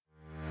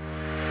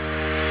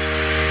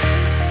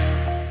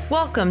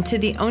Welcome to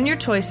the Own Your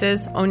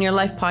Choices, Own Your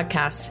Life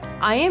podcast.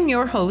 I am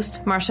your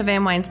host, Marsha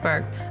Van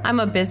Weinsberg. I'm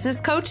a business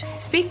coach,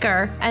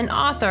 speaker, and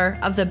author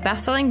of the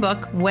best-selling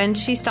book, When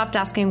She Stopped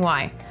Asking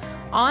Why.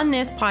 On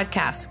this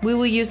podcast, we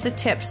will use the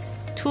tips,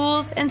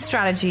 tools, and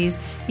strategies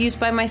used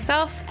by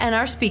myself and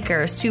our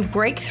speakers to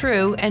break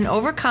through and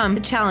overcome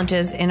the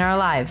challenges in our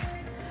lives.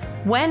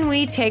 When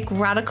we take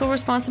radical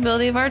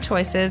responsibility of our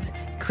choices,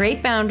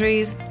 create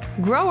boundaries,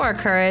 grow our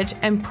courage,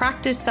 and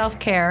practice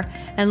self-care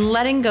and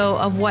letting go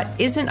of what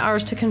isn't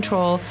ours to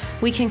control,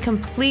 we can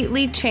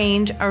completely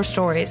change our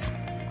stories.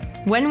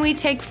 When we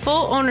take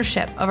full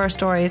ownership of our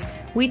stories,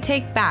 we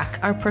take back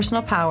our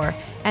personal power,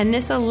 and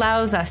this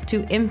allows us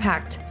to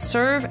impact,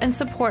 serve, and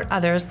support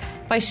others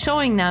by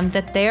showing them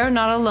that they are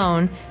not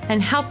alone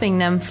and helping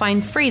them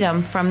find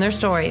freedom from their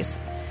stories.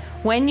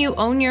 When you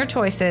own your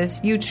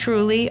choices, you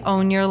truly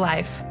own your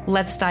life.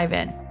 Let's dive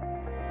in.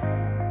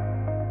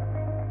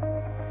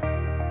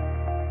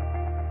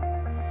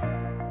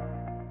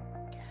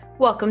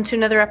 Welcome to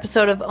another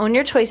episode of Own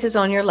Your Choices,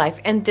 Own Your Life.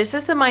 And this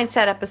is the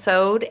mindset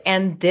episode.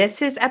 And this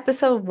is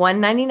episode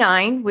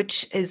 199,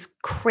 which is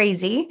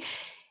crazy.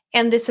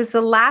 And this is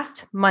the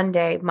last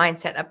Monday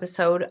mindset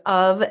episode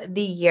of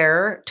the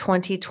year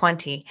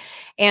 2020.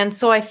 And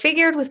so I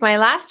figured with my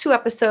last two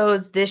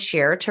episodes this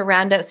year to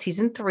round out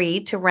season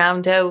 3, to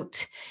round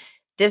out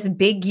this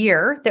big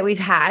year that we've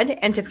had,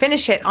 and to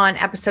finish it on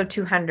episode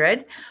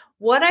 200,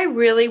 what I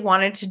really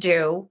wanted to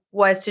do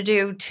was to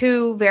do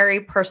two very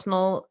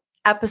personal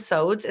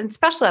episodes and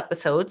special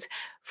episodes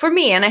for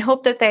me. And I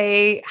hope that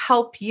they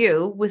help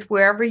you with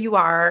wherever you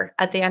are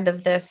at the end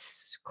of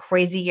this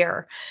crazy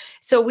year.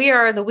 So we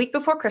are the week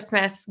before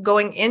Christmas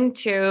going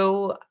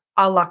into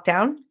a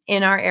lockdown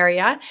in our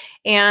area,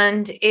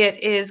 and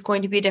it is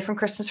going to be a different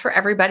Christmas for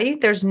everybody.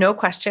 There's no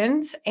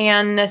questions.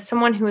 And as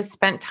someone who has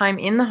spent time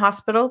in the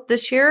hospital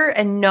this year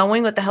and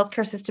knowing what the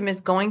healthcare system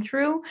is going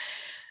through,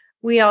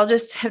 we all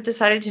just have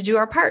decided to do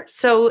our part.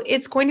 So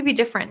it's going to be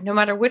different no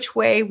matter which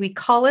way we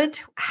call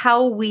it,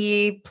 how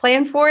we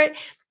plan for it.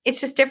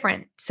 It's just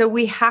different. So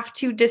we have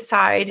to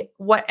decide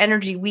what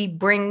energy we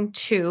bring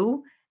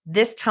to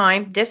this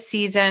time, this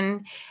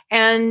season,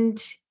 and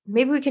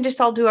maybe we can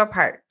just all do our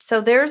part.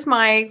 So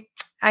I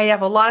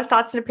have a lot of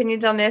thoughts and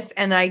opinions on this,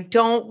 and I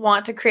don't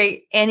want to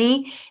create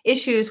any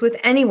issues with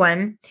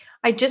anyone.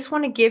 I just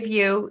want to give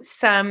you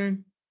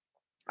some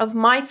of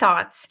my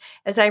thoughts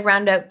as I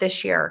round out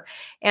this year.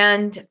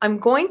 And I'm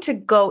going to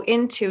go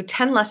into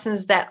 10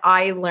 lessons that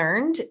I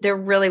learned. There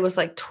really was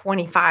like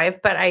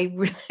 25, but I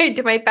really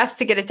did my best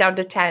to get it down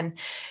to 10.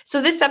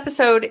 So this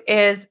episode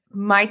is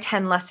my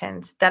 10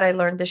 lessons that I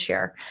learned this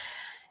year.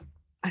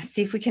 Let's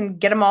see if we can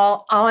get them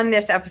all on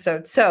this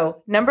episode.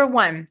 So number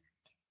 1,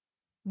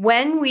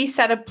 when we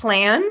set a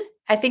plan,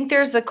 I think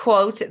there's the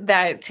quote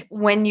that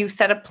when you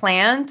set a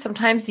plan,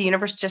 sometimes the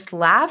universe just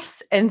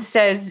laughs and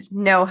says,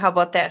 no, how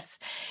about this?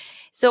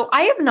 So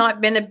I have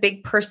not been a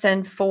big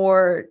person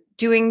for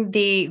doing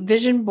the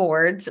vision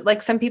boards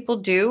like some people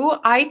do.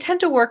 I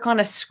tend to work on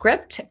a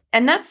script,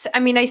 and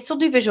I still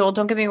do visual,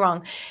 don't get me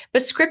wrong,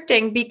 but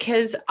scripting,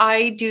 because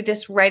I do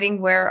this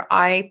writing where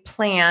I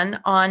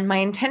plan on my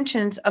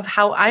intentions of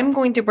how I'm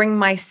going to bring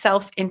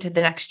myself into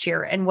the next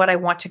year and what I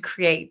want to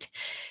create.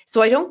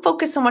 So I don't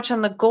focus so much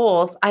on the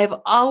goals. I've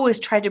always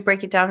tried to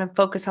break it down and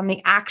focus on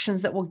the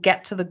actions that will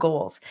get to the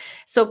goals.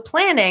 So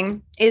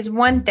planning is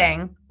one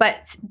thing,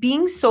 but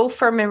being so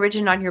firm and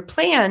rigid on your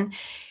plan,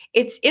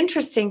 it's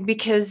interesting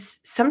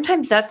because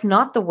sometimes that's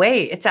not the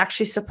way it's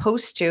actually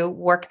supposed to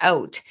work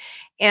out.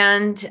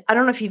 And I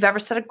don't know if you've ever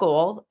set a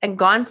goal and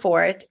gone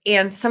for it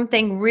and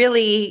something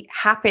really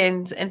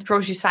happens and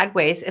throws you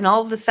sideways. And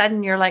all of a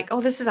sudden you're like,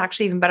 oh, this is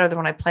actually even better than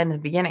what I planned in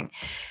the beginning.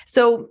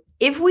 So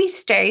if we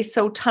stay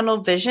so tunnel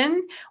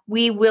vision,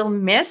 we will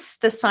miss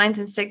the signs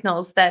and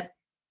signals that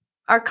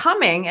are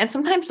coming. And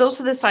sometimes those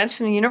are the signs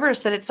from the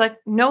universe that it's like,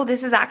 no,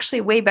 this is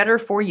actually way better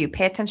for you.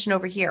 Pay attention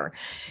over here.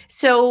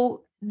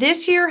 So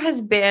this year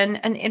has been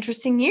an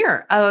interesting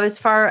year as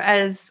far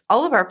as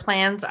all of our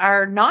plans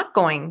are not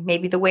going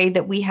maybe the way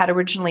that we had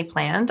originally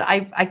planned. I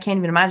can't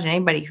even imagine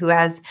anybody who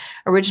has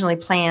originally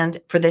planned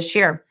for this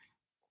year.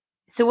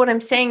 So what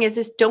I'm saying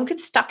is don't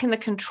get stuck in the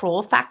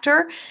control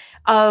factor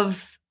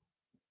of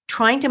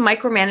trying to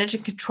micromanage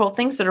and control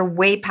things that are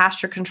way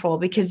past your control,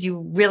 because you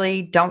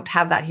really don't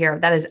have that here.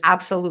 That is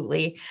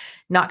absolutely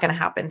not going to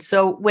happen.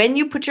 So when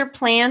you put your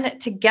plan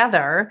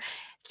together,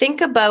 think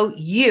about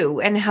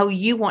you and how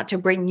you want to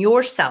bring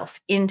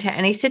yourself into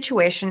any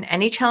situation,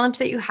 any challenge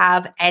that you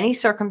have, any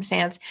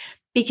circumstance,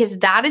 because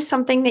that is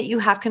something that you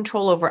have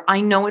control over. I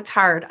know it's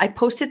hard. I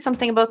posted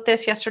something about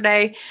this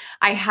yesterday.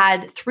 I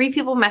had 3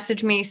 people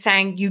message me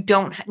saying, you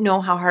don't know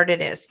how hard it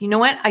is. You know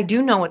what? I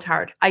do know it's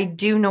hard. I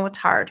do know it's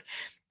hard.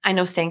 I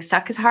know staying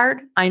stuck is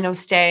hard. I know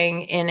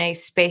staying in a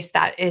space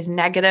that is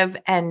negative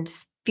and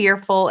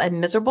fearful and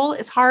miserable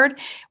is hard.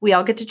 We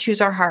all get to choose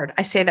our hard.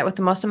 I say that with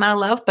the most amount of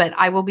love, but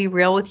I will be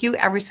real with you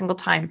every single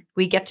time.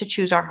 We get to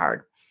choose our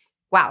hard.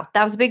 Wow,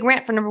 that was a big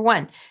rant for number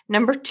 1.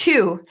 Number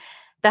 2,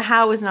 the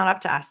how is not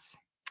up to us.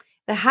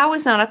 The how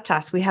is not up to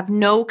us. We have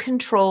no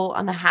control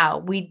on the how.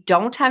 We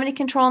don't have any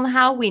control on the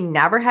how. We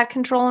never had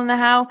control on the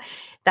how.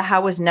 The how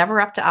was never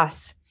up to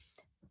us.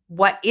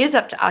 What is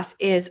up to us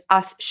is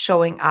us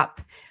showing up.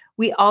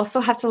 We also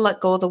have to let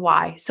go of the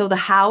why. So the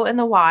how and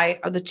the why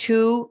are the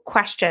two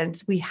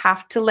questions we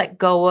have to let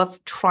go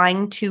of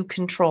trying to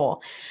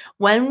control.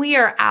 When we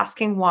are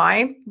asking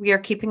why, we are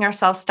keeping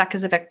ourselves stuck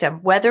as a victim.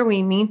 Whether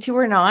we mean to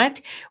or not,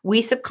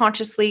 we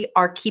subconsciously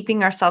are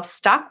keeping ourselves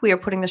stuck. We are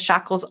putting the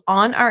shackles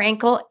on our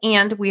ankle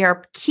and we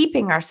are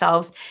keeping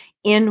ourselves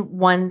in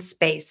one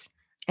space.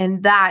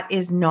 And that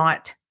is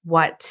not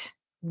what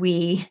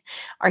we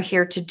are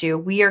here to do.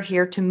 We are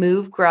here to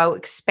move, grow,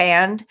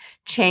 expand,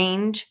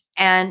 change,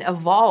 and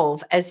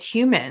evolve as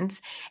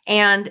humans.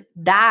 And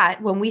that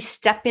when we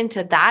step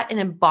into that and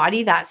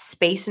embody that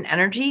space and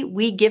energy,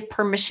 we give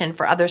permission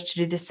for others to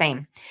do the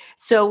same.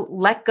 So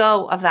let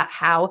go of that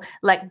how,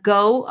 let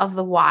go of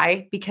the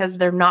why, because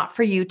they're not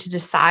for you to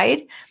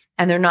decide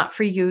and they're not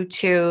for you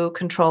to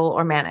control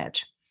or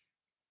manage.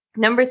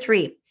 Number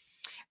 3,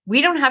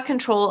 we don't have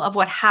control of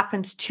what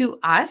happens to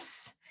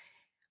us.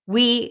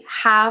 We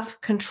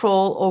have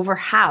control over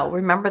how.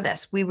 Remember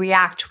this, we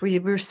react, we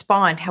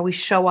respond, how we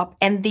show up,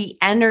 and the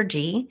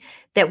energy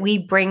that we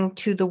bring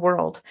to the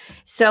world.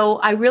 So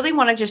I really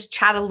want to just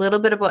chat a little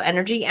bit about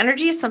energy.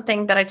 Energy is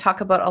something that I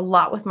talk about a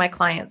lot with my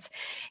clients.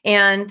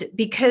 And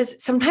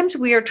because sometimes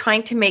we are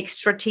trying to make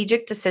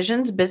strategic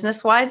decisions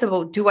business-wise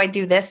about, do I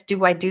do this?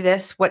 Do I do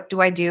this? What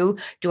do I do?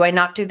 Do I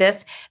not do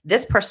this?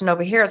 This person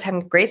over here is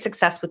having great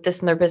success with this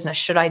in their business.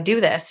 Should I do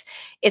this?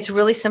 It's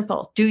really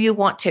simple. Do you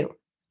want to?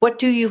 What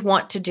do you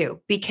want to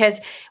do? Because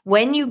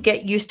when you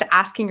get used to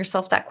asking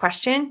yourself that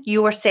question,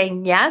 you are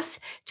saying yes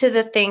to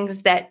the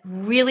things that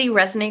really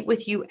resonate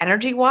with you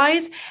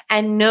energy-wise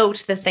and no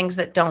to the things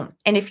that don't.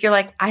 And if you're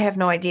like, I have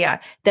no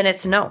idea, then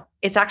it's no.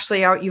 It's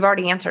actually, you've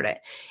already answered it.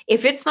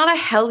 If it's not a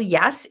hell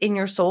yes in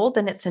your soul,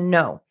 then it's a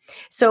no.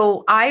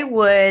 So I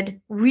want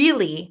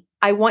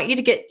you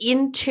to get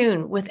in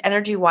tune with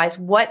energy-wise.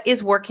 What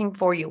is working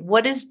for you?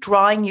 What is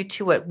drawing you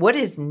to it? What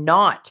is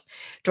not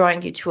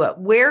drawing you to it?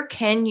 Where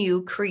can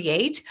you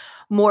create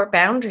more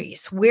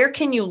boundaries? Where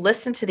can you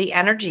listen to the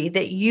energy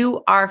that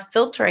you are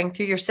filtering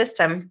through your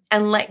system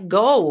and let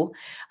go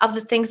of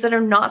the things that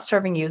are not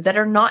serving you, that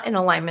are not in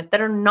alignment,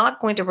 that are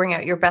not going to bring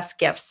out your best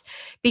gifts?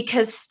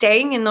 Because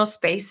staying in those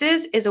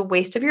spaces is a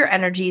waste of your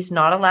energy, is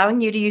not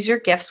allowing you to use your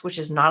gifts, which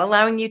is not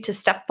allowing you to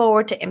step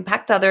forward to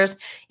impact others,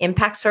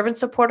 impact, serve, and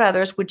support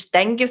others, which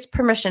then gives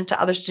permission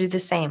to others to do the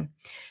same.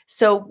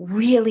 So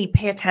really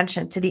pay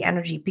attention to the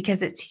energy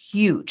because it's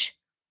huge.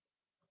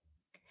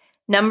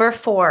 Number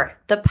 4,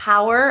 the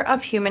power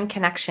of human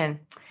connection.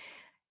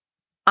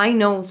 I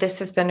know this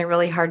has been a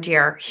really hard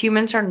year.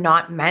 Humans are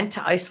not meant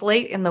to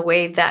isolate in the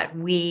way that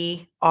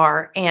we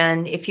are.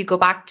 And if you go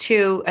back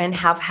to, and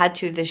have had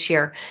to this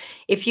year,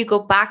 if you go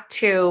back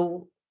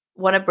to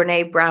one of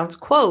Brené Brown's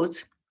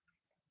quotes,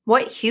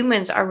 what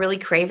humans are really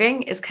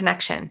craving is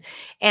connection.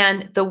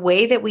 And the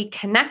way that we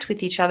connect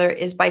with each other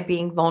is by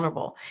being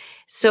vulnerable.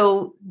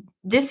 So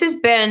this has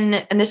been,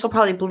 and this will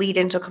probably bleed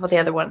into a couple of the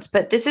other ones,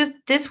 but this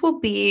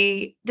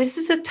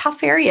is a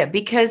tough area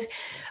because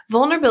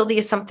vulnerability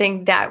is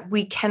something that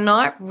we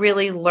cannot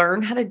really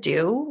learn how to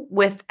do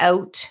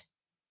without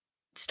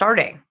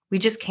starting. We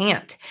just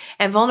can't.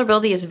 And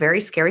vulnerability is a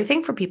very scary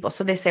thing for people.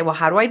 So they say, well,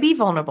 how do I be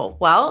vulnerable?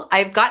 Well,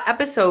 I've got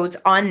episodes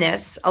on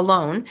this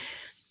alone,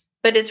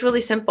 but it's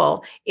really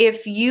simple.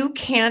 If you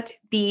can't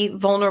be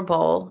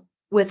vulnerable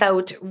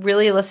without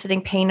really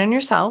eliciting pain on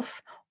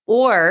yourself,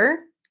 or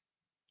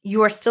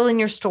you are still in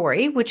your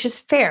story, which is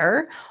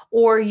fair,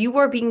 or you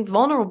are being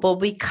vulnerable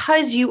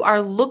because you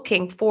are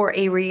looking for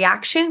a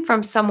reaction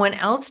from someone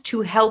else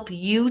to help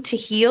you to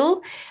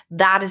heal,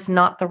 that is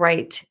not the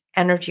right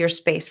energy or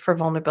space for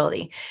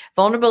vulnerability.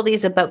 Vulnerability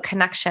is about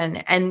connection,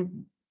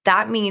 and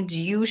that means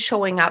you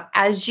showing up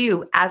as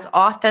you, as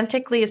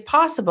authentically as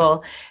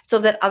possible so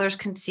that others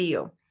can see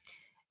you.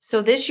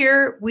 So this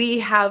year we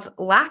have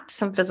lacked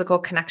some physical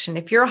connection.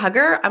 If you're a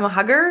hugger, I'm a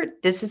hugger.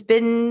 This has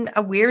been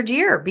a weird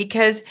year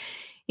because,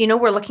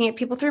 we're looking at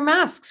people through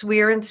masks. We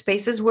are in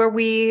spaces where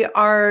we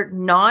are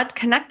not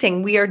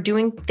connecting. We are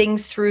doing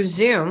things through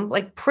Zoom,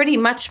 like pretty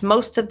much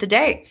most of the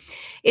day.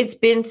 It's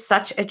been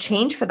such a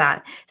change for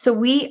that.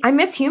 So I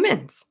miss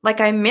humans.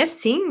 Like I miss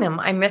seeing them.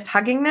 I miss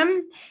hugging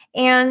them.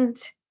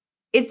 And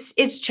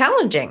it's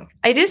challenging.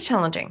 It is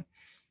challenging.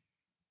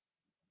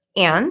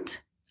 And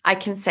I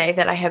can say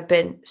that I have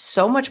been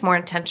so much more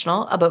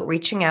intentional about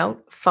reaching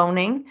out,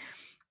 phoning,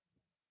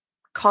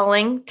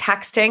 calling,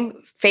 texting,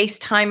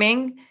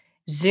 FaceTiming,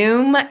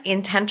 Zoom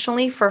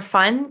intentionally for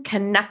fun,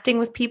 connecting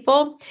with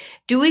people,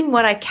 doing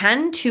what I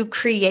can to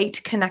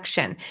create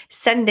connection,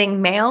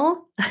 sending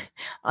mail,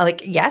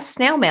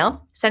 snail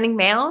mail, sending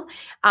mail,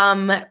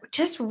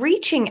 just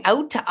reaching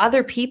out to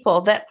other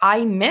people that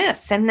I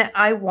miss and that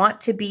I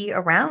want to be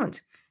around.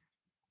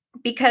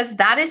 Because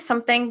that is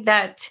something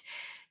that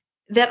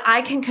that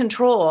I can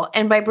control.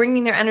 And by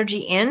bringing their energy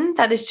in,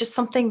 that is just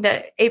something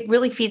that it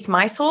really feeds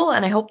my soul.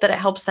 And I hope that it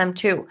helps them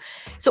too.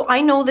 So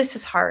I know this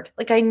is hard.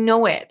 Like, I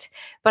know it.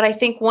 But I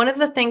think one of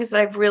the things that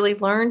I've really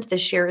learned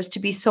this year is to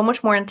be so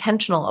much more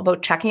intentional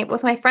about checking it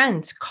with my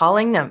friends,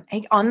 calling them,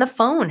 hey, on the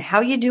phone. How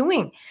you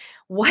doing?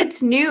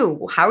 What's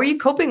new? How are you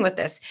coping with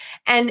this?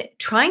 And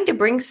trying to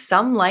bring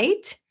some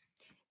light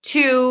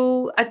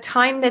to a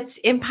time that's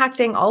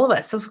impacting all of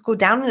us. Let's go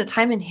down in a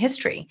time in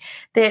history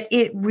that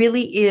it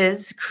really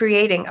is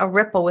creating a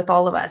ripple with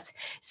all of us.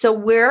 So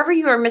wherever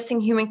you are missing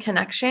human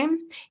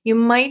connection, you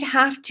might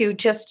have to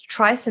just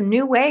try some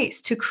new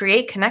ways to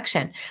create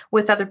connection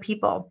with other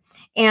people.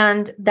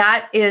 And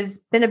that has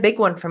been a big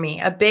one for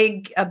me, a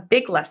big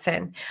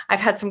lesson.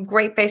 I've had some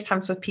great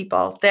FaceTimes with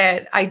people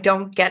that I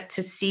don't get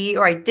to see,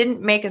 or I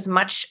didn't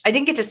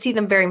get to see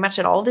them very much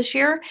at all this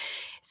year.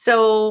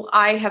 So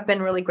I have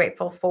been really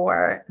grateful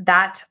for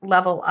that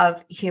level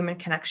of human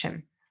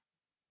connection.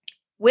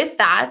 With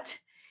that,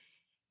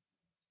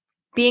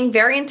 being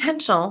very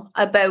intentional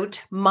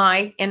about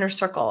my inner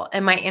circle.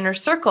 And my inner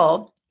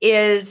circle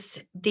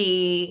is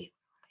I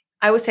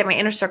would say my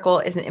inner circle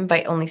is an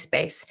invite-only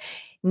space.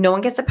 No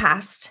one gets a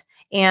pass.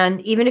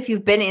 And even if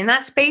you've been in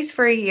that space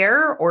for a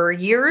year or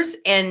years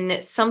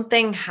and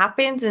something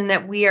happens and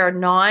that we are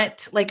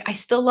not, like, I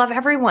still love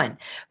everyone,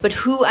 but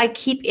who I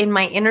keep in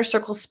my inner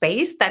circle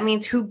space, that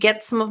means who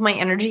gets some of my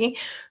energy,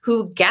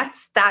 who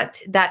gets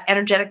that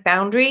energetic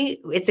boundary.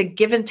 It's a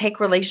give and take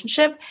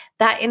relationship.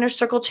 That inner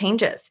circle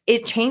changes.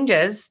 It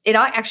changes. It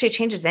actually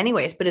changes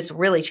anyways, but it's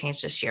really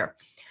changed this year.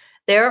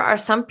 There are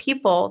some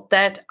people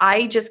that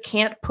I just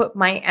can't put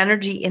my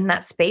energy in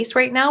that space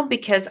right now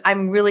because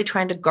I'm really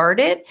trying to guard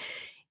it.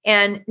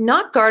 And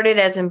not guard it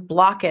as in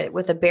block it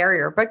with a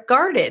barrier, but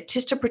guard it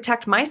just to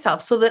protect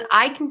myself so that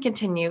I can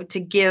continue to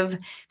give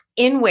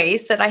in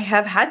ways that I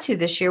have had to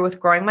this year with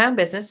growing my own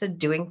business and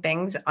doing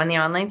things on the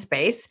online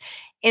space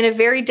in a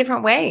very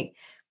different way.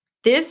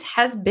 This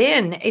has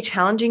been a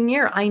challenging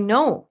year, I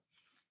know,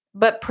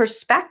 but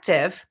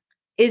perspective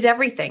is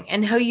everything.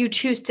 And how you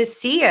choose to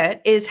see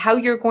it is how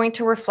you're going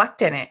to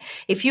reflect in it.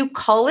 If you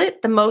call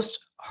it the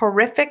most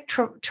horrific,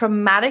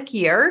 traumatic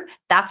year,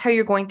 that's how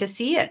you're going to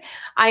see it.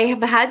 I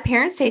have had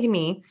parents say to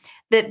me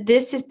that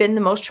this has been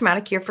the most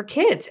traumatic year for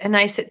kids. And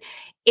I said,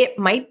 it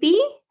might be,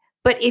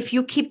 but if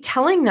you keep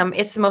telling them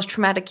it's the most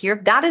traumatic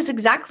year, that is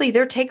exactly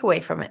their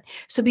takeaway from it.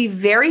 So be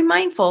very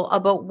mindful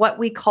about what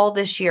we call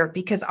this year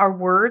because our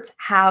words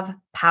have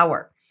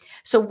power.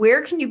 So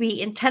where can you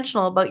be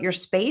intentional about your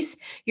space,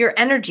 your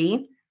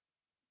energy,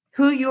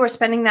 who you are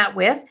spending that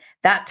with,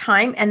 that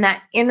time, and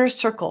that inner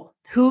circle?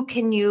 Who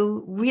can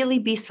you really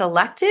be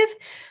selective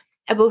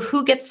about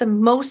who gets the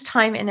most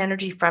time and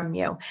energy from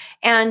you?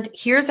 And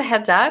here's a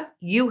heads up,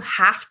 you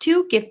have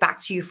to give back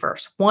to you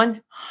first.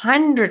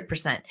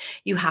 100%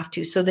 you have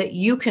to, so that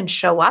you can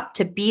show up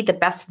to be the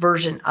best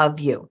version of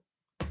you.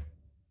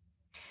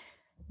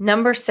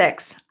 Number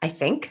 6, I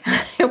think,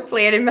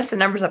 hopefully I didn't mess the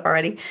numbers up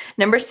already.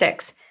 Number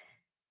 6,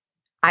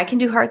 I can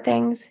do hard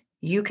things,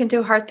 you can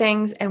do hard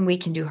things, and we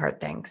can do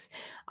hard things.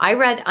 I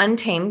read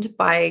Untamed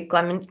by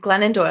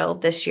Glennon Doyle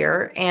this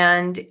year,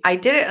 and I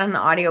did it on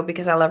audio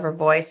because I love her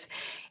voice.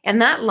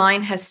 And that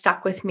line has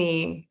stuck with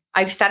me.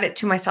 I've said it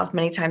to myself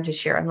many times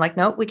this year. I'm like,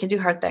 no, we can do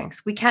hard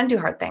things. We can do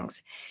hard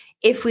things.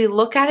 If we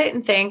look at it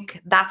and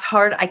think that's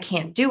hard, I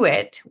can't do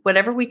it,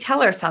 whatever we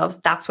tell ourselves,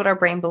 that's what our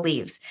brain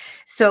believes.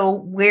 So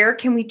where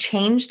can we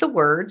change the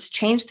words,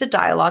 change the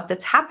dialogue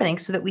that's happening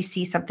so that we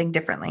see something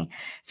differently?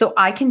 So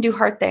I can do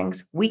hard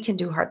things. We can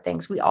do hard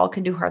things. We all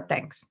can do hard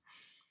things.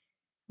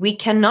 We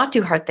cannot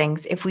do hard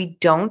things if we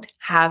don't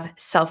have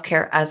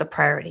self-care as a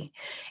priority.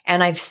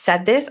 And I've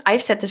said this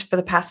for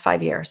the past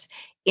 5 years.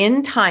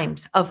 In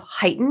times of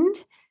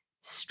heightened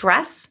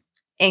stress,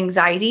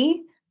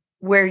 anxiety,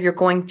 where you're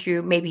going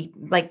through maybe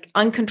like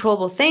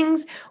uncontrollable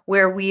things,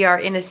 where we are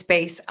in a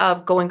space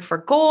of going for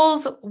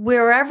goals,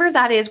 wherever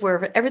that is,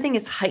 where everything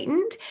is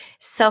heightened,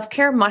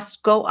 self-care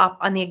must go up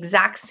on the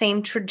exact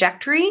same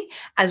trajectory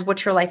as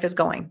what your life is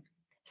going.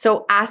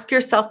 So ask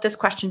yourself this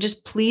question.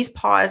 Just please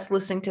pause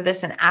listening to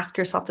this and ask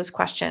yourself this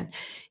question.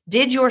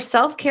 Did your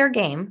self-care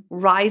game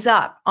rise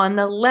up on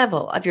the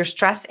level of your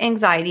stress,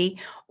 anxiety,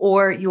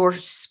 or your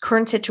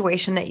current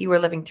situation that you are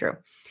living through?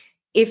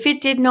 If it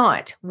did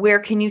not, where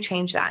can you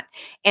change that?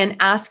 And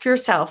ask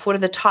yourself, what are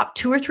the top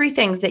 2 or 3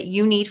 things that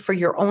you need for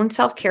your own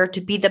self-care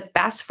to be the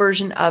best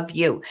version of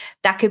you?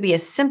 That could be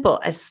as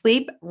simple as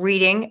sleep,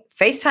 reading,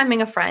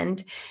 FaceTiming a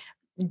friend,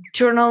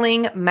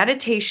 journaling,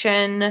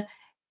 meditation,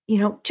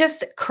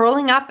 just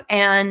curling up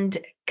and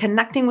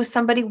connecting with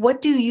somebody.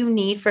 What do you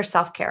need for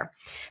self-care?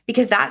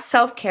 Because that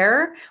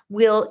self-care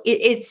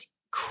it's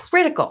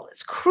critical.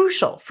 It's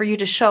crucial for you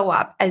to show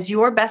up as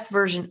your best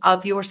version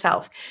of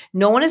yourself.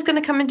 No one is going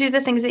to come and do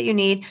the things that you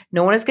need.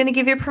 No one is going to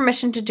give you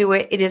permission to do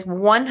it. It is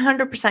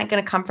 100%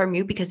 going to come from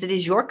you because it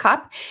is your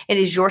cup. It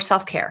is your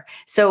self-care.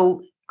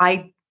 So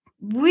I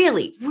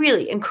really,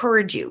 really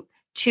encourage you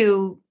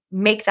to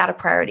make that a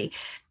priority.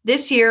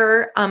 This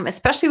year,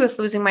 especially with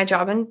losing my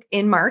job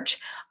in March,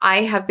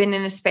 I have been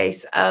in a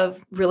space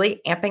of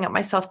really amping up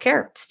my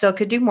self-care. Still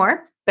could do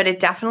more, but I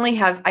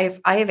have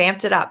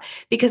amped it up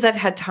because I've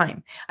had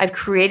time. I've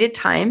created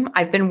time.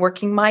 I've been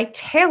working my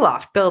tail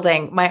off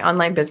building my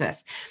online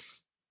business,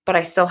 but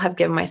I still have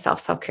given myself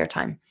self-care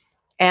time.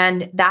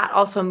 And that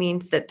also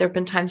means that there have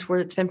been times where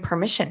it's been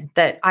permission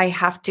that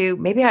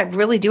maybe I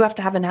really do have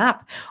to have a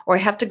nap, or I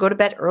have to go to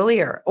bed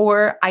earlier,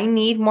 or I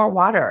need more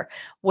water.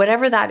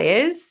 Whatever that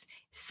is,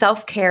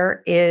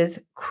 self-care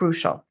is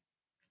crucial.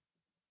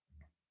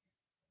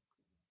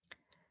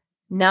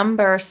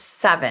 Number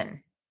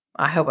 7.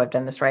 I hope I've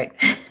done this right.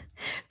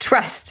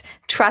 Trust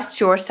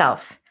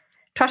yourself.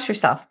 Trust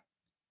yourself.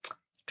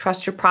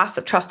 Trust your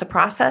process, trust the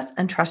process,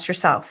 and trust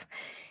yourself.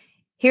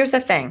 Here's the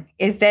thing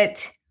is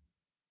that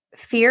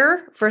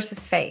fear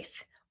versus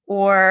faith,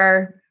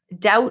 or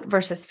doubt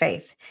versus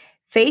faith.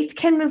 Faith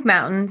can move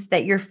mountains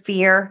that your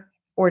fear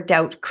or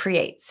doubt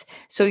creates.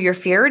 So your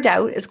fear or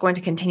doubt is going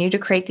to continue to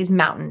create these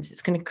mountains.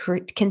 It's going to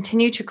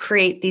continue to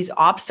create these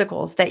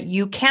obstacles that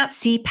you can't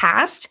see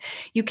past.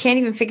 You can't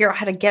even figure out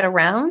how to get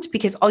around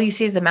because all you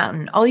see is the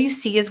mountain. All you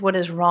see is what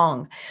is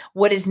wrong,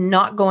 what is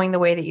not going the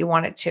way that you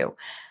want it to.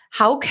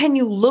 How can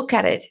you look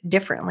at it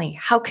differently?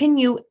 How can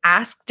you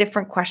ask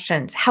different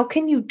questions? How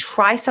can you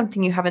try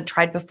something you haven't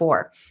tried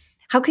before?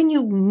 How can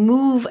you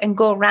move and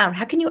go around?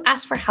 How can you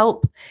ask for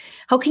help?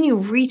 How can you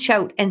reach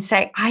out and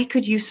say, I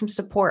could use some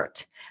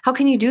support? How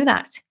can you do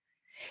that?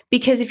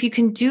 Because if you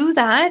can do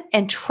that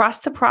and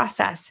trust the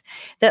process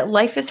that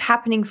life is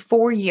happening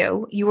for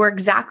you, you are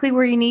exactly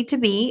where you need to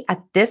be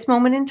at this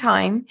moment in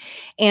time,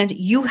 and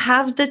you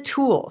have the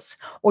tools,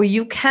 or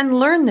you can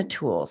learn the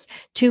tools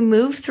to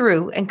move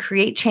through and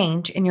create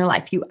change in your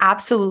life. You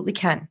absolutely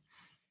can.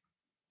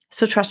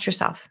 So trust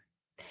yourself.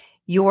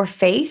 Your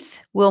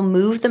faith will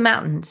move the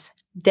mountains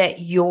that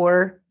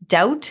your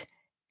doubt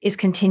is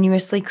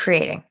continuously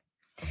creating.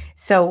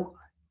 So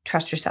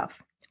trust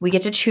yourself. We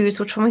get to choose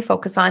which one we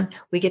focus on.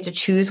 We get to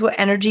choose what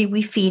energy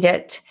we feed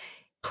it.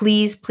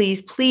 Please,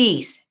 please,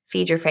 please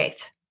feed your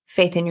faith.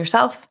 Faith in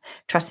yourself,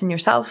 trust in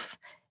yourself,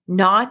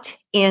 not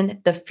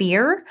in the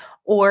fear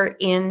or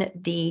in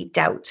the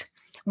doubt.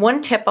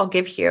 One tip I'll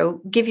give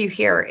you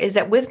here is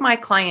that with my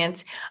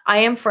clients, I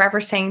am forever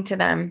saying to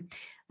them,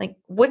 like,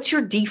 what's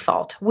your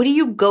default? What do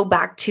you go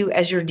back to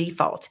as your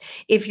default?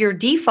 If your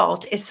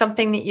default is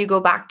something that you go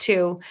back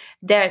to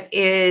that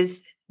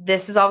is,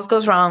 this is always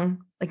goes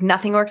wrong, like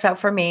nothing works out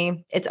for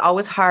me, it's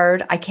always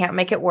hard, I can't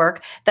make it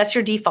work, that's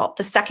your default.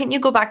 The second you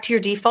go back to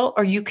your default,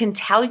 or you can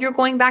tell you're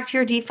going back to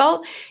your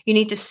default, you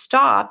need to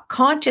stop,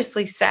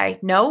 consciously say,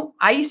 no,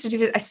 I used to do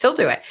this, I still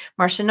do it.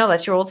 Marcia, no,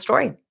 that's your old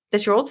story.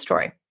 That's your old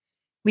story.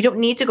 We don't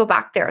need to go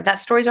back there. That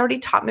story's already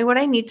taught me what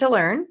I need to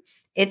learn.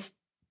 It's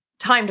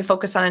time to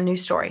focus on a new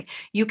story.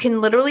 You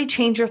can literally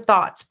change your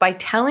thoughts by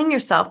telling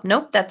yourself,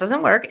 nope, that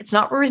doesn't work. It's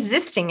not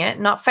resisting it,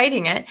 not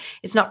fighting it.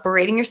 It's not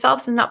berating yourself.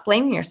 It's not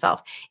blaming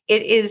yourself.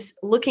 It is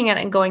looking at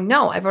it and going,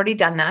 no, I've already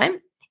done that.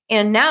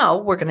 And now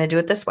we're going to do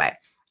it this way.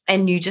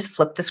 And you just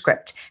flip the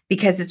script,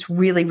 because it's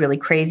really, really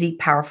crazy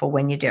powerful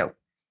when you do.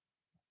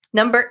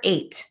 Number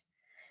 8,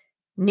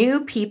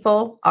 new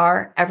people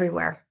are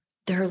everywhere.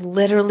 They're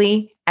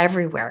literally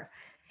everywhere.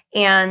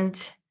 And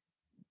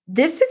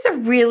this is a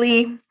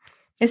really,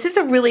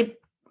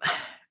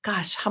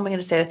 gosh, how am I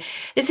going to say that?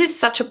 This is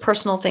such a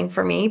personal thing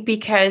for me,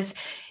 because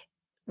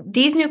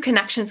these new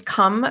connections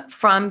come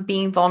from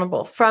being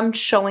vulnerable, from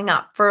showing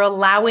up, for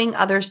allowing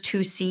others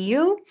to see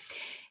you.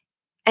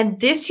 And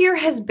this year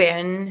has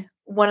been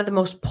one of the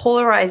most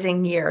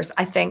polarizing years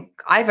I think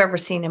I've ever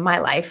seen in my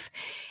life.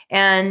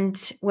 And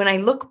when I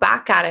look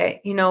back at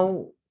it,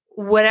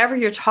 whatever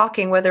you're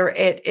talking, whether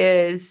it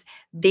is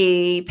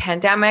the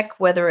pandemic,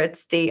 whether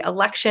it's the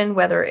election,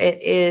 whether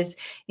it is,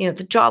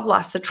 the job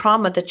loss, the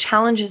trauma, the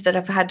challenges that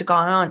have had to go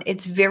on,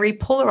 it's very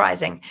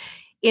polarizing.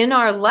 In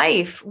our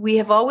life, we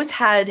have always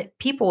had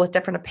people with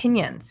different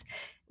opinions.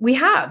 We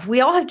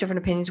all have different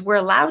opinions. We're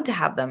allowed to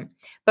have them.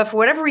 But for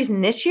whatever reason,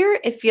 this year,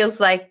 it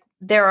feels like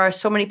there are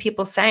so many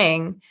people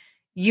saying,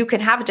 you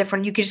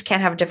just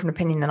can't have a different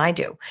opinion than I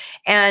do.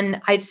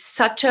 And it's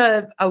such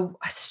a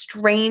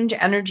strange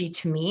energy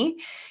to me.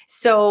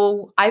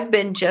 So I've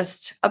been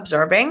just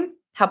observing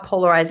how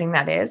polarizing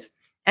that is.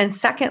 And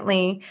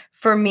secondly,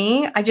 for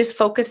me, I just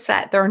focus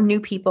that there are new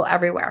people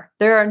everywhere.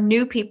 There are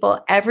new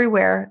people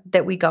everywhere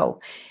that we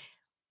go.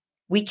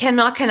 We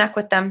cannot connect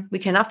with them. We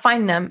cannot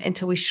find them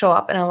until we show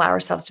up and allow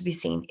ourselves to be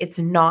seen. It's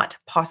not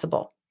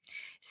possible.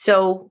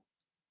 So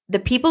the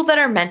people that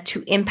are meant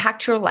to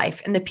impact your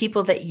life and the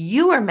people that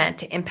you are meant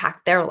to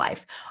impact their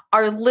life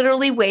are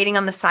literally waiting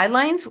on the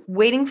sidelines,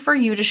 waiting for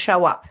you to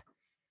show up.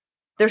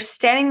 They're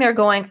standing there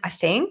going,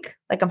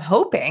 I'm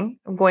hoping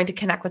I'm going to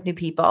connect with new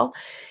people,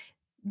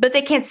 but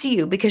they can't see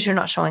you because you're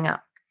not showing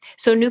up.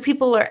 So new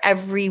people are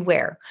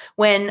everywhere.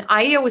 When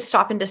I always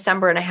stop in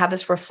December and I have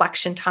this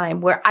reflection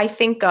time where I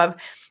think of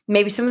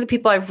maybe some of the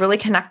people I've really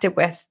connected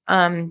with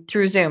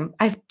through Zoom.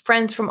 I have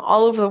friends from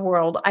all over the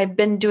world. I've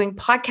been doing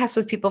podcasts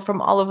with people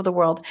from all over the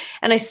world.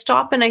 And I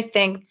stop and I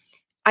think,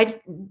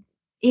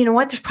 you know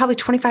what? There's probably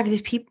 25 of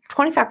these people,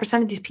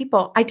 25% of these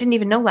people I didn't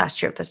even know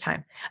last year at this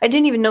time. I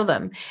didn't even know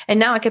them. And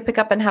now I could pick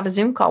up and have a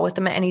Zoom call with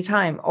them at any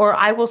time, or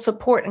I will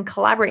support and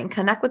collaborate and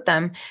connect with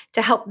them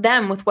to help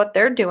them with what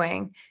they're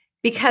doing,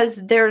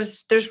 because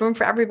there's room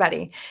for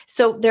everybody.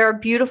 So there are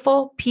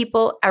beautiful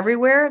people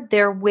everywhere.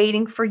 They're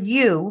waiting for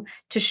you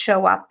to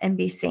show up and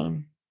be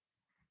seen.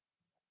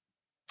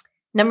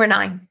 Number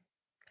 9.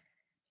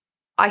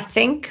 I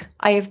think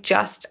I have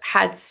just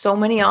had so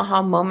many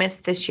aha moments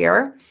this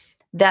year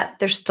that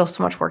there's still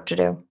so much work to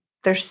do.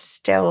 There's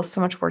still so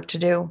much work to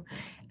do.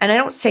 And I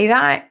don't say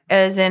that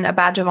as in a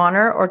badge of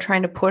honor or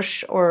trying to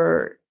push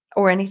or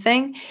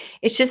anything.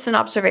 It's just an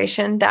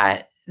observation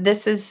that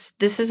this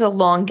is a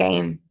long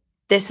game.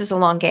 This is a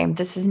long game.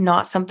 This is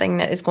not something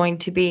that is going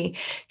to be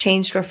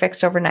changed or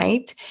fixed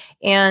overnight.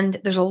 And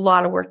there's a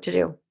lot of work to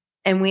do.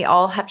 And we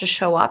all have to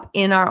show up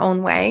in our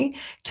own way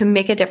to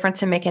make a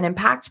difference and make an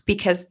impact,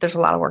 because there's a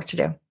lot of work to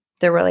do.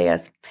 There really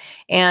is.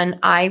 And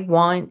I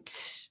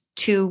want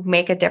to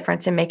make a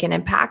difference and make an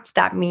impact.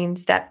 That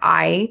means that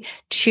I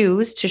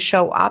choose to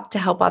show up to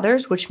help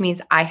others, which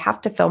means I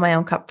have to fill my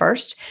own cup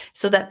first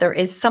so that there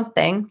is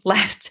something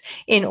left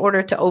in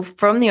order to,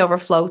 from the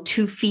overflow,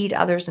 to feed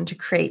others and to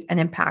create an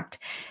impact.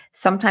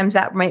 Sometimes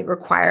that might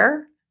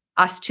require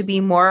us to be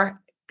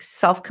more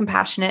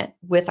self-compassionate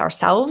with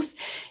ourselves,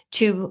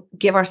 to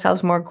give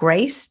ourselves more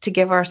grace, to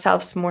give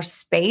ourselves more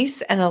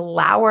space and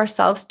allow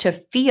ourselves to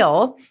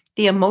feel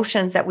the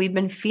emotions that we've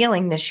been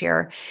feeling this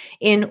year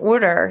in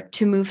order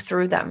to move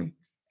through them.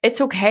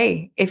 It's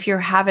okay if you're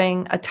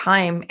having a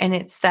time and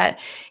it's that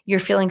you're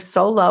feeling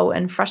so low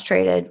and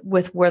frustrated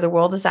with where the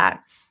world is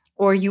at,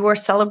 or you are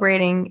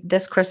celebrating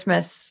this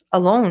Christmas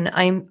alone.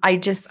 I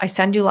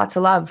send you lots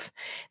of love.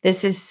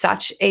 This is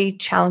such a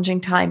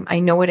challenging time. I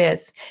know it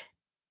is.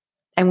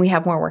 And we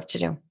have more work to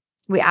do.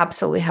 We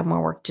absolutely have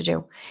more work to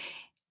do.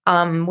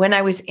 When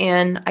I was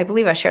I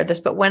believe I shared this,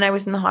 but when I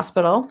was in the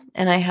hospital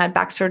and I had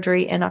back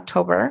surgery in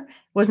October,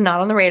 was not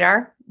on the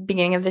radar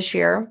beginning of this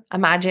year.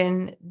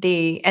 Imagine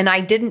and I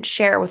didn't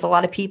share with a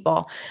lot of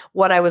people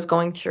what I was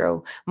going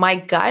through. My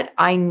gut,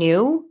 I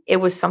knew it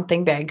was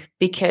something big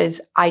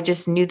because I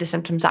just knew the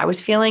symptoms I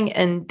was feeling.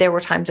 And there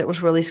were times it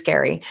was really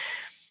scary.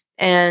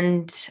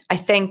 And I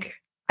think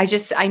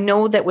I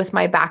know that with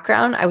my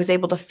background, I was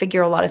able to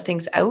figure a lot of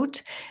things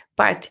out.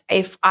 But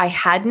if I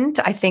hadn't,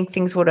 I think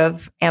things would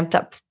have amped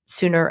up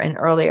sooner and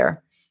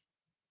earlier.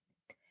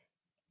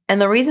 And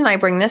the reason I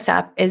bring this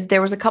up is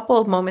there was a couple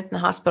of moments in the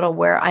hospital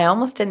where I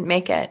almost didn't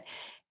make it.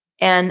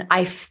 And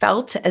I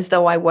felt as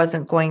though I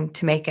wasn't going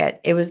to make it.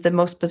 It was the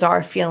most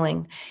bizarre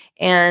feeling.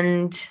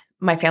 And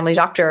my family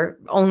doctor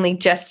only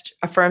just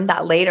affirmed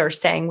that later,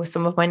 saying with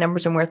some of my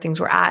numbers and where things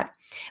were at,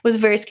 it was a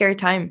very scary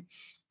time.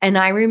 And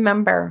I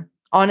remember,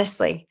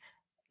 honestly,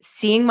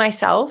 seeing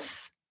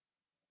myself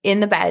in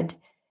the bed.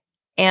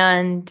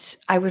 And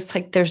I was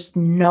like, there's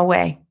no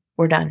way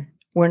we're done.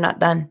 We're not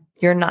done.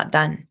 You're not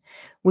done.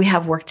 We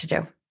have work to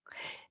do.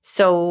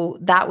 So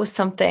that was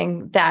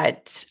something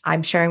that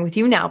I'm sharing with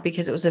you now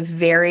because it was a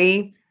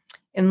very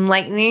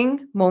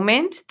enlightening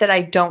moment that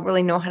I don't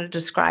really know how to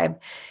describe,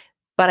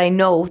 but I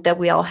know that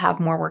we all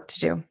have more work to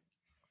do.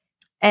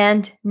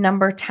 And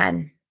number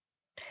 10,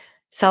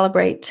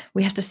 celebrate.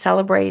 We have to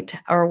celebrate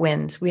our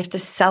wins. We have to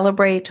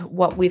celebrate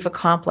what we've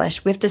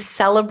accomplished. We have to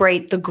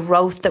celebrate the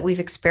growth that we've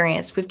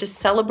experienced. We have to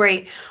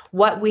celebrate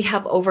what we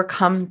have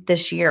overcome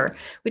this year.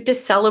 We have to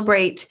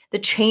celebrate the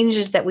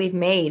changes that we've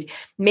made.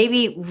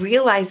 Maybe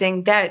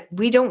realizing that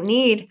we don't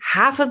need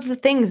half of the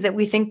things that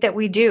we think that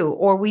we do,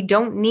 or we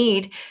don't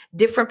need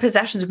different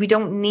possessions. We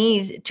don't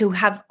need to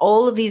have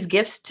all of these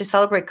gifts to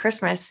celebrate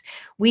Christmas.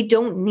 We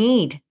don't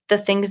need the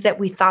things that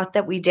we thought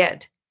that we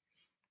did.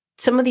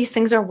 Some of these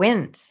things are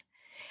wins.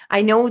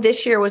 I know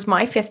this year was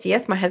my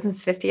 50th, my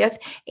husband's 50th,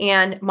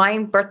 and my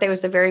birthday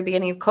was the very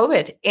beginning of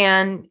COVID.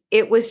 And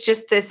it was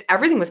just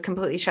everything was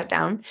completely shut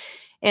down.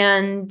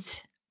 And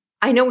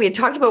I know we had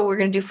talked about what we were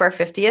going to do for our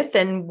 50th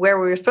and where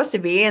we were supposed to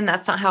be, and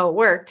that's not how it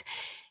worked.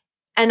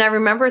 And I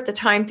remember at the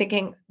time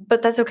thinking,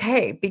 but that's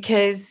okay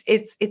because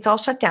it's all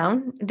shut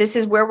down. This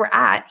is where we're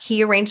at.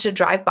 He arranged a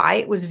drive-by.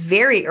 It was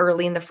very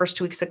early in the first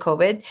 2 weeks of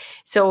COVID.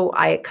 So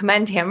I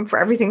commend him for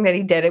everything that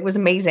he did. It was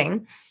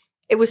amazing.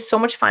 It was so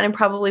much fun and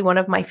probably one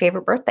of my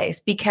favorite birthdays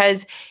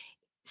because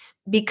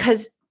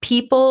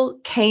people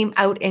came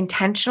out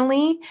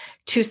intentionally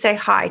to say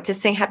hi, to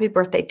sing happy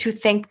birthday, to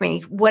thank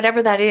me,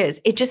 whatever that is.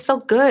 It just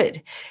felt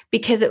good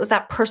because it was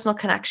that personal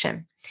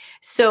connection.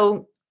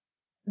 So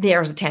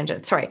there's a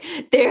tangent. Sorry.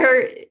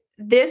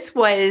 This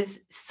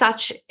was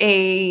such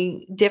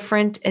a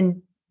different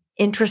and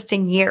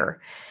interesting year,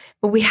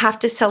 but we have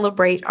to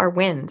celebrate our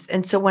wins.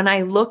 And so when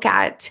I look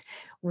at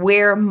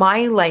where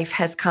my life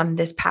has come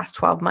this past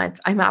 12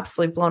 months, I'm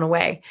absolutely blown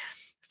away.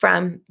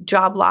 From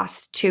job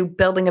loss to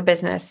building a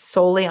business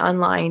solely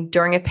online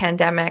during a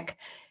pandemic,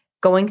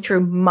 going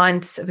through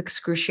months of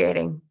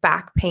excruciating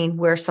back pain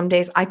where some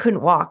days I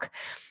couldn't walk.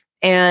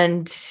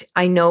 And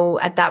I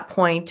know at that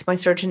point, my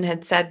surgeon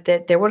had said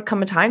that there would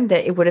come a time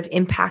that it would have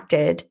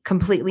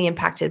completely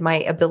impacted my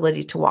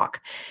ability to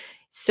walk.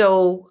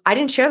 So I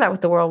didn't share that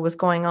with the world was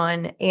going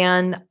on.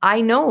 And I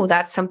know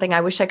that's something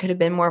I wish I could have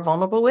been more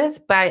vulnerable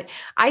with, but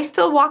I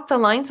still walk the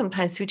line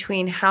sometimes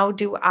between how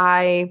do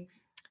I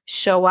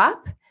show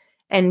up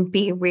and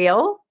be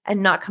real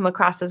and not come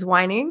across as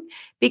whining,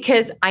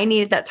 because I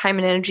needed that time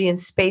and energy and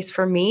space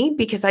for me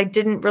because I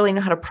didn't really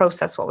know how to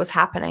process what was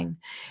happening.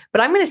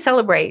 But I'm going to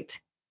celebrate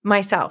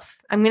myself.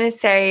 I am going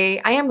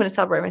to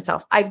celebrate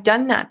myself. I've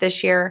done that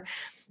this year,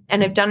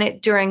 and I've done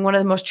it during one of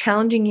the most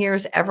challenging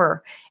years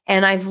ever.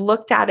 And I've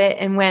looked at it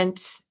and went,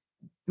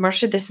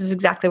 Marsha, this is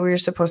exactly where you're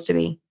supposed to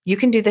be. You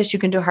can do this. You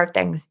can do hard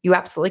things. You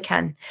absolutely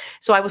can.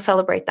 So I will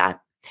celebrate that.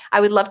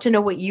 I would love to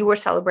know what you were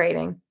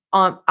celebrating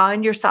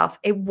on yourself.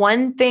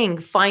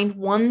 Find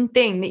one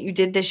thing that you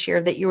did this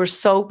year that you were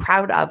so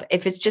proud of.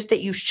 If it's just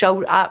that you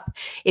showed up,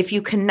 if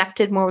you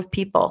connected more with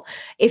people,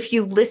 if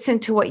you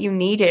listened to what you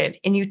needed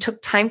and you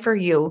took time for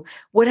you,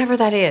 whatever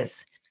that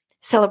is,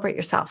 celebrate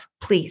yourself.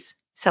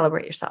 Please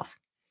celebrate yourself.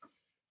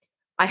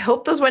 I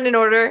hope those went in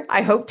order.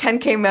 I hope 10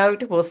 came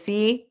out. We'll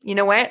see. You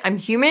know what? I'm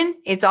human.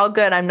 It's all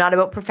good. I'm not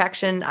about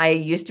perfection. I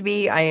used to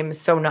be. I am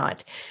so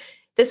not.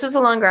 This was a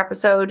longer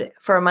episode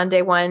for a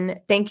Monday one.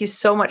 Thank you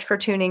so much for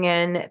tuning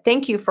in.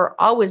 Thank you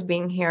for always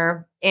being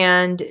here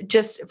and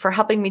just for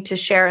helping me to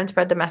share and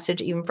spread the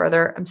message even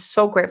further. I'm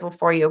so grateful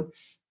for you.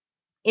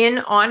 In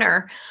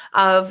honor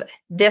of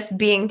this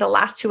being the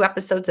last 2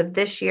 episodes of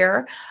this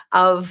year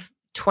of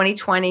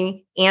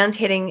 2020 and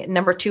hitting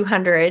number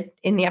 200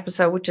 in the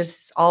episode, which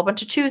is all a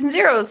bunch of 2s and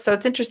 0s. So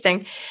it's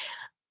interesting.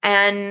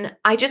 And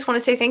I just want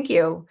to say thank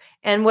you.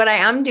 And what I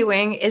am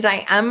doing is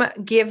I am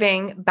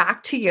giving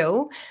back to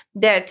you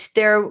that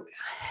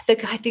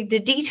I think the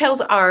details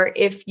are,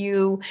 if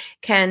you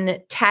can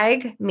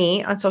tag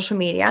me on social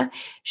media,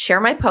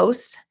 share my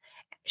posts,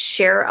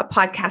 share a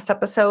podcast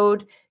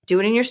episode, do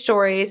it in your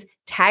stories,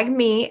 tag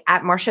me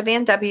at Marsha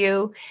Van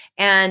W,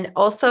 and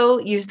also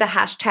use the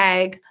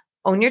hashtag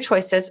Own Your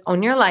Choices,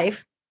 Own Your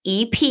Life,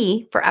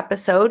 EP for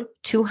episode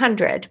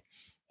 200.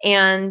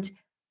 And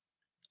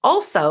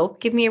also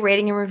give me a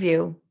rating and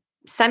review.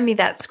 Send me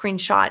that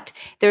screenshot.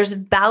 There's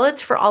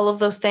ballots for all of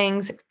those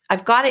things.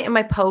 I've got it in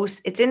my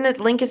post.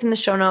 Link is in the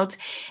show notes,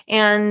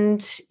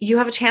 and you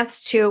have a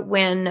chance to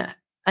win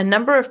a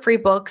number of free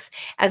books,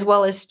 as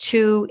well as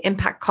 2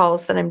 impact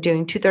calls that I'm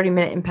doing, 2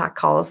 30-minute impact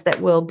calls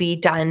that will be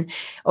done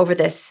over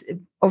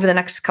the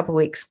next couple of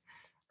weeks.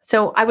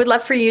 So I would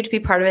love for you to be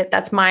part of it.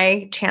 That's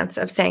my chance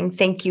of saying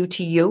thank you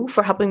to you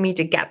for helping me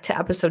to get to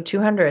episode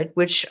 200,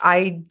 which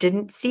I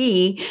didn't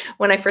see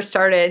when I first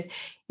started.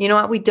 You know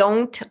what? We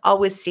don't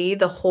always see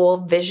the whole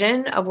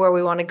vision of where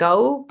we want to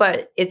go,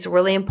 but it's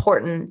really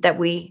important that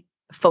we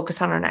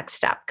focus on our next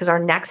step, because our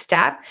next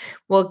step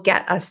will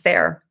get us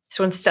there.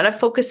 So instead of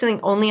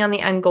focusing only on the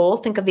end goal,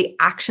 think of the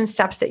action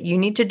steps that you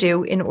need to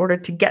do in order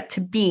to get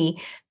to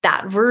be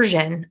that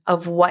version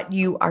of what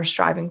you are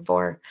striving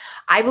for.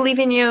 I believe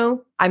in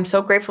you. I'm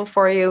so grateful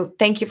for you.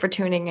 Thank you for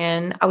tuning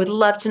in. I would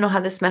love to know how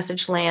this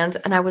message lands,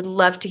 and I would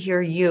love to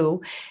hear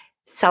you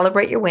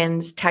celebrate your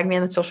wins. Tag me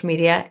on the social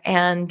media,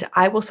 and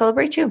I will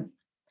celebrate you.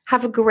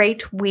 Have a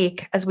great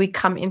week as we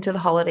come into the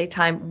holiday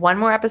time. 1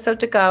 more episode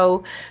to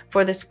go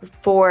for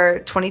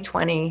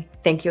 2020.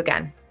 Thank you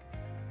again.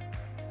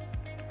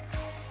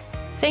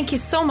 Thank you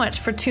so much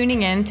for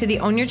tuning in to the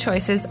Own Your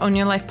Choices, Own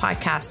Your Life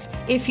podcast.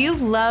 If you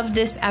loved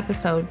this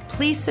episode,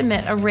 please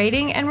submit a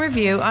rating and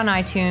review on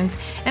iTunes,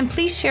 and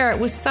please share it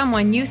with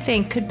someone you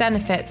think could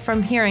benefit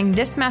from hearing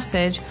this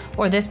message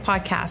or this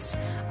podcast.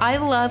 I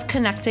love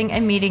connecting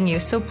and meeting you,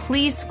 so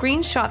please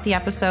screenshot the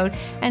episode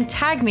and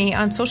tag me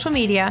on social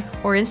media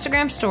or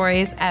Instagram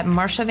stories at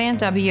Marsha Van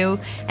W.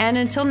 And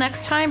until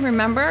next time,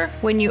 remember,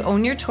 when you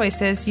own your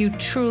choices, you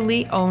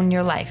truly own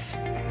your life.